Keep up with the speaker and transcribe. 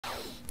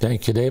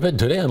Thank you, David.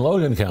 Today in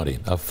Logan County,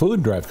 a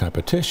food drive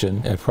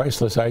competition at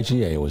Priceless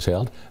IGA was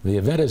held. The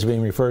event is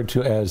being referred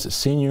to as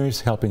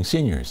Seniors Helping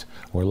Seniors,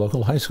 where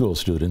local high school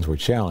students were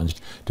challenged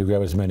to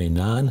grab as many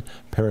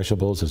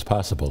non-perishables as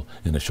possible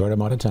in a short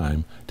amount of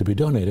time to be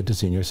donated to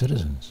senior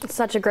citizens.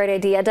 Such a great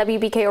idea.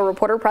 WBKO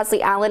reporter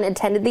Presley Allen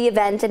attended the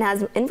event and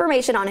has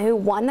information on who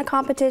won the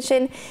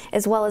competition,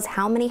 as well as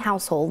how many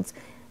households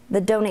the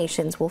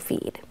donations will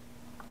feed.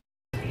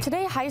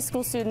 Today, high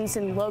school students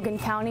in Logan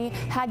County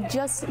had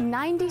just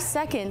 90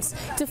 seconds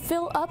to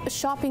fill up a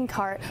shopping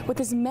cart with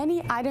as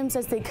many items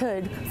as they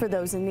could for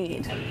those in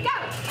need.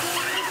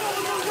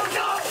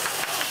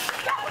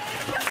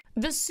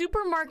 The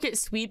supermarket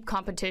sweep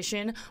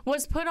competition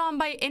was put on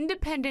by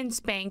Independence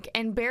Bank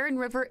and Barren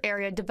River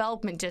Area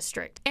Development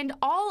District, and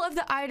all of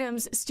the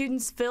items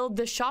students filled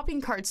the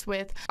shopping carts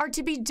with are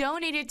to be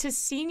donated to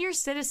senior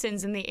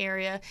citizens in the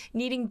area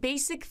needing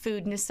basic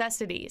food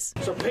necessities.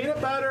 So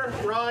peanut butter,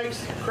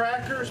 rice,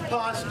 crackers,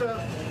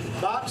 pasta,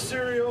 boxed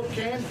cereal,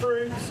 canned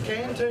fruits,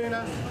 canned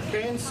tuna,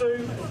 canned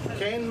soup,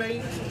 canned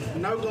meat,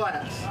 no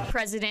glass.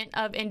 President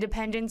of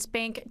Independence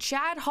Bank,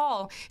 Chad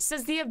Hall,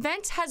 says the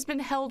event has been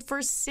held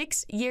for 6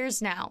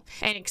 years now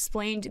and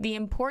explained the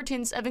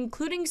importance of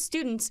including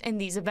students in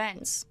these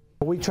events.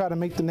 We try to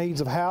meet the needs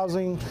of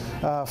housing,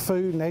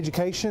 food, and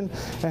education,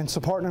 and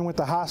so partnering with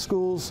the high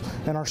schools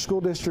and our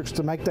school districts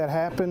to make that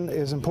happen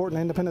is important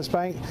to Independence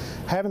Bank.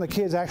 Having the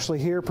kids actually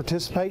here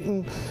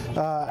participating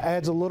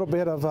adds a little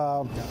bit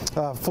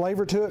of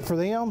flavor to it for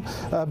them,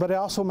 but it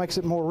also makes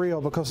it more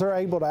real because they're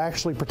able to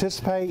actually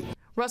participate.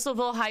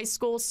 Russellville High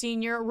School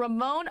senior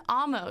Ramon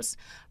Amos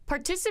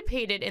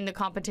participated in the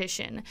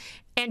competition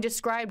and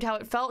described how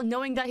it felt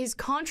knowing that his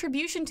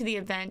contribution to the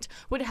event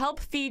would help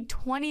feed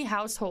 20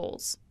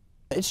 households.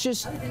 It's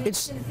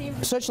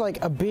such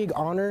like a big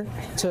honor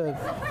to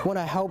want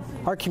to help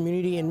our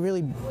community and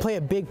really play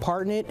a big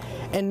part in it.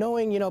 And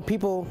knowing,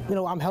 people,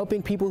 I'm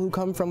helping people who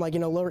come from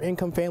lower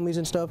income families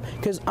and stuff,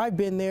 because I've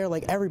been there,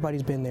 like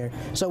everybody's been there.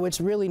 So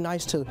it's really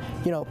nice to,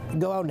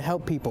 go out and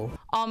help people.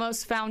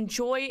 Almost found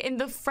joy in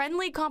the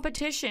friendly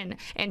competition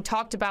and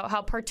talked about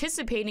how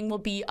participating will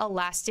be a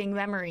lasting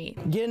memory.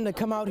 Getting to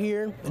come out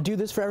here, do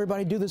this for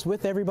everybody, do this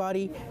with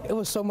everybody, it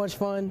was so much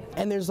fun.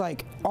 And there's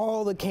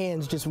all the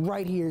cans just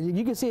right here.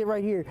 You can see it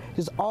right here,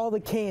 just all the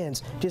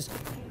cans, just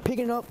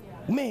picking it up,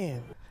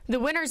 man. The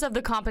winners of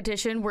the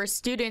competition were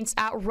students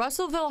at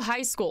Russellville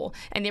High School,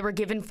 and they were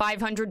given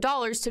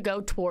 $500 to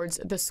go towards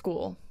the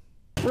school.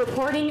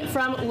 Reporting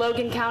from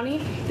Logan County,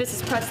 this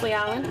is Presley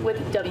Allen with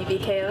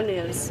WBKO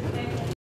News.